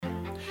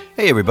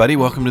Hey everybody,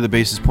 welcome to the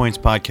Basis Points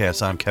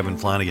Podcast. I'm Kevin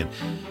Flanagan,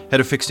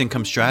 Head of Fixed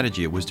Income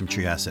Strategy at Wisdom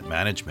Tree Asset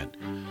Management.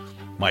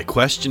 My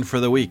question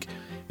for the week,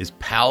 is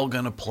Powell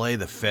going to play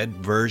the Fed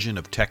version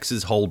of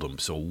Texas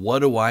Hold'em? So what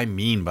do I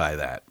mean by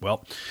that?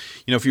 Well,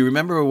 if you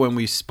remember when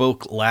we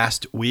spoke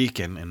last week,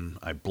 and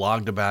I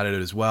blogged about it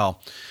as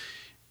well,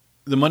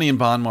 the money and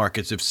bond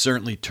markets have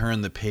certainly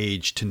turned the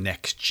page to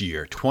next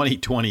year,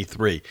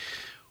 2023,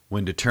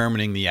 when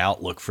determining the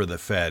outlook for the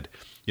Fed.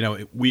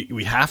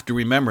 We have to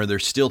remember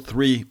there's still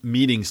 3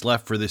 meetings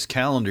left for this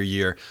calendar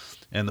year,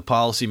 and the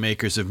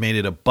policymakers have made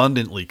it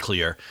abundantly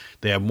clear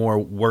they have more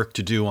work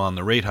to do on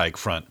the rate hike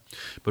front.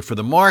 But for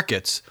the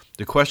markets,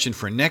 the question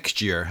for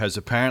next year has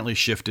apparently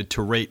shifted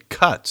to rate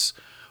cuts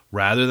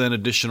rather than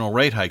additional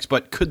rate hikes.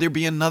 But could there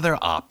be another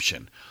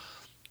option?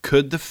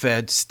 Could the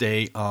Fed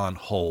stay on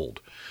hold?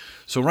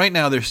 So right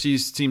now there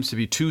seems to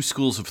be 2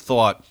 schools of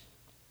thought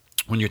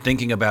when you're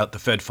thinking about the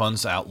Fed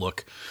funds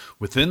outlook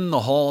within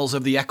the halls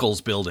of the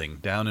Eccles building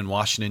down in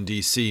Washington,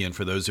 D.C. And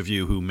for those of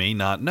you who may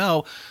not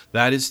know,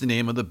 that is the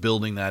name of the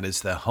building that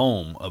is the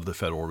home of the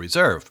Federal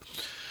Reserve.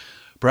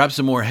 Perhaps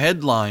a more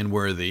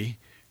headline-worthy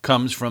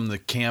comes from the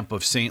camp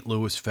of St.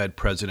 Louis Fed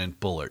President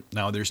Bullard.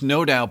 Now, there's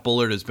no doubt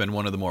Bullard has been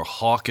one of the more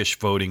hawkish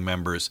voting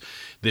members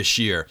this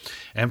year,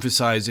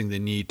 emphasizing the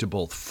need to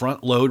both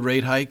front-load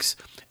rate hikes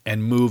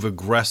and move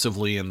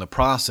aggressively in the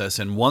process.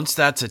 And once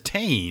that's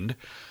attained,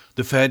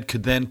 the Fed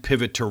could then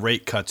pivot to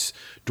rate cuts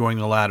during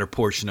the latter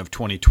portion of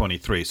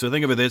 2023. So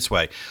think of it this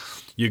way.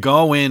 You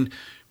go in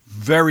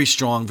very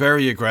strong,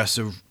 very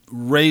aggressive,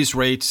 raise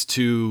rates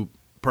to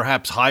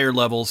perhaps higher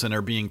levels than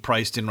are being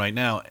priced in right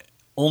now,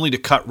 only to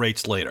cut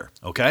rates later,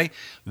 okay?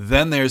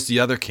 Then there's the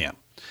other camp.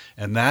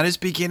 And that is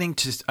beginning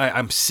to,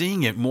 I'm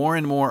seeing it more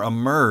and more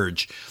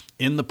emerge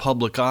in the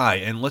public eye.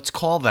 And let's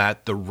call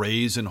that the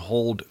raise and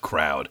hold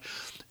crowd.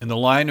 And the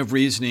line of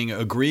reasoning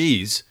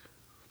agrees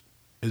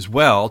as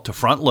well to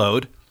front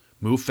load,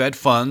 move Fed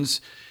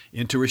funds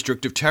into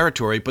restrictive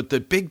territory. But the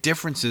big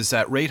difference is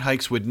that rate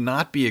hikes would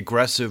not be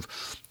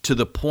aggressive to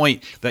the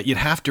point that you'd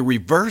have to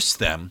reverse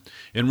them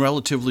in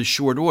relatively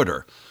short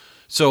order.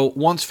 So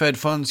once Fed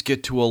funds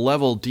get to a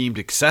level deemed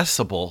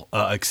acceptable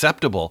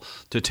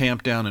to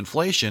tamp down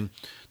inflation,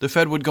 the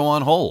Fed would go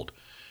on hold,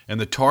 and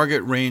the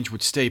target range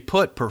would stay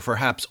put for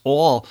perhaps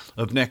all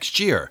of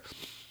next year.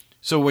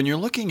 So when you're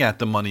looking at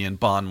the money and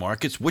bond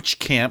markets, which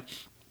camp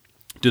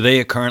do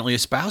they currently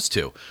espouse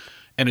to?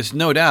 And it's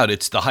no doubt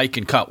it's the hike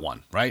and cut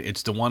one, right?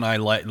 It's the one I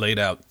laid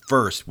out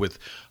first with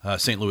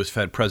St. Louis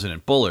Fed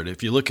President Bullard.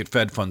 If you look at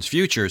Fed funds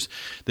futures,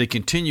 they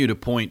continue to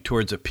point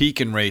towards a peak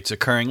in rates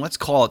occurring, let's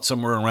call it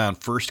somewhere around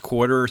first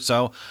quarter or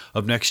so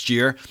of next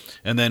year,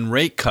 and then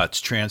rate cuts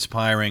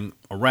transpiring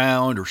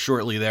around or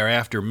shortly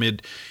thereafter,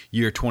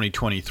 mid-year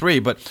 2023.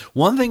 But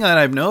one thing that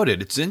I've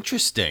noted, it's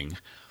interesting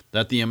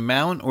that the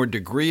amount or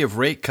degree of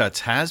rate cuts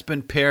has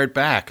been pared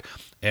back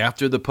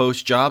after the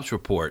post-jobs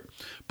report,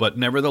 but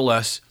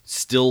nevertheless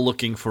still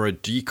looking for a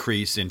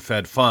decrease in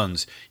Fed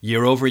funds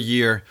year over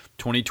year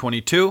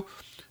 2022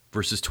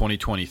 versus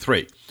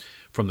 2023.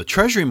 From the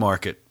Treasury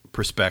market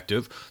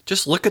perspective,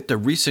 just look at the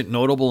recent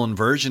notable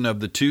inversion of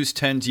the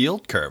 2s10s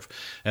yield curve,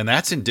 and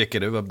that's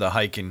indicative of the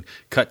hike and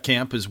cut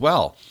camp as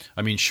well.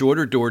 I mean,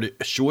 shorter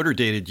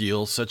dated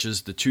yields such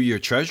as the 2-year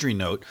Treasury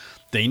note,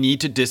 they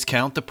need to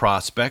discount the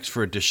prospects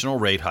for additional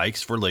rate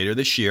hikes for later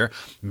this year,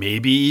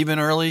 maybe even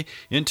early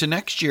into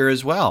next year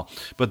as well.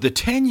 But the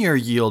 10-year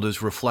yield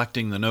is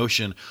reflecting the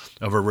notion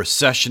of a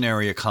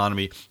recessionary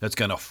economy that's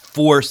going to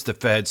force the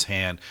Fed's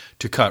hand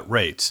to cut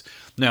rates.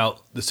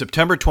 Now, the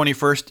September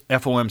 21st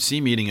FOMC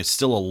meeting is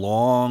still a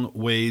long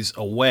ways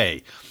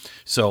away.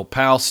 So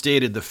Powell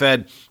stated the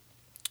Fed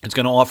is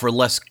going to offer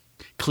less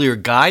clear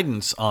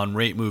guidance on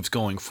rate moves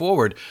going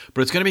forward,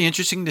 but it's going to be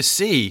interesting to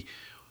see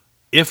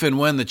if and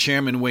when the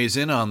chairman weighs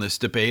in on this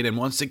debate. And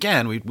once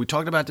again, we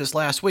talked about this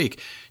last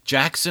week,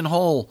 Jackson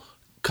Hole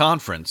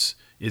Conference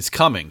is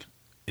coming.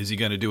 Is he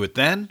going to do it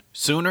then,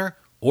 sooner,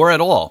 or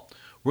at all?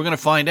 We're going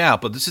to find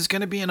out, but this is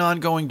going to be an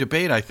ongoing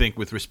debate, I think,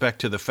 with respect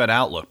to the Fed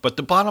outlook. But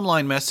the bottom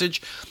line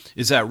message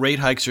is that rate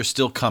hikes are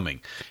still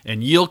coming,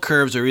 and yield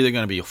curves are either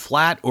going to be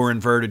flat or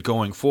inverted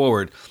going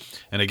forward.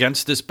 And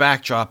against this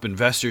backdrop,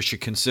 investors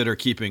should consider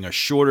keeping a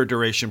shorter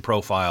duration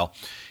profile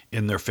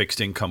in their fixed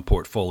income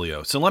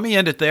portfolio. So let me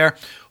end it there.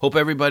 Hope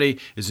everybody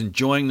is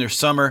enjoying their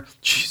summer.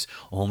 Jeez,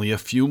 only a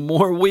few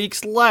more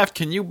weeks left.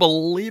 Can you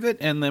believe it?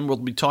 And then we'll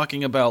be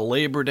talking about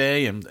Labor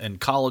Day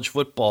and college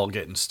football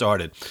getting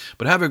started.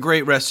 But have a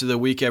great rest of the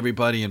week,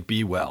 everybody, and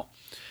be well.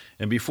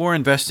 And before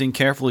investing,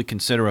 carefully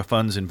consider a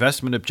fund's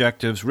investment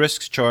objectives,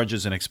 risks,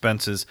 charges, and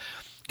expenses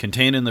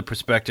contained in the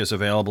prospectus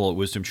available at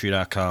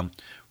wisdomtree.com.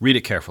 Read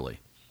it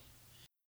carefully.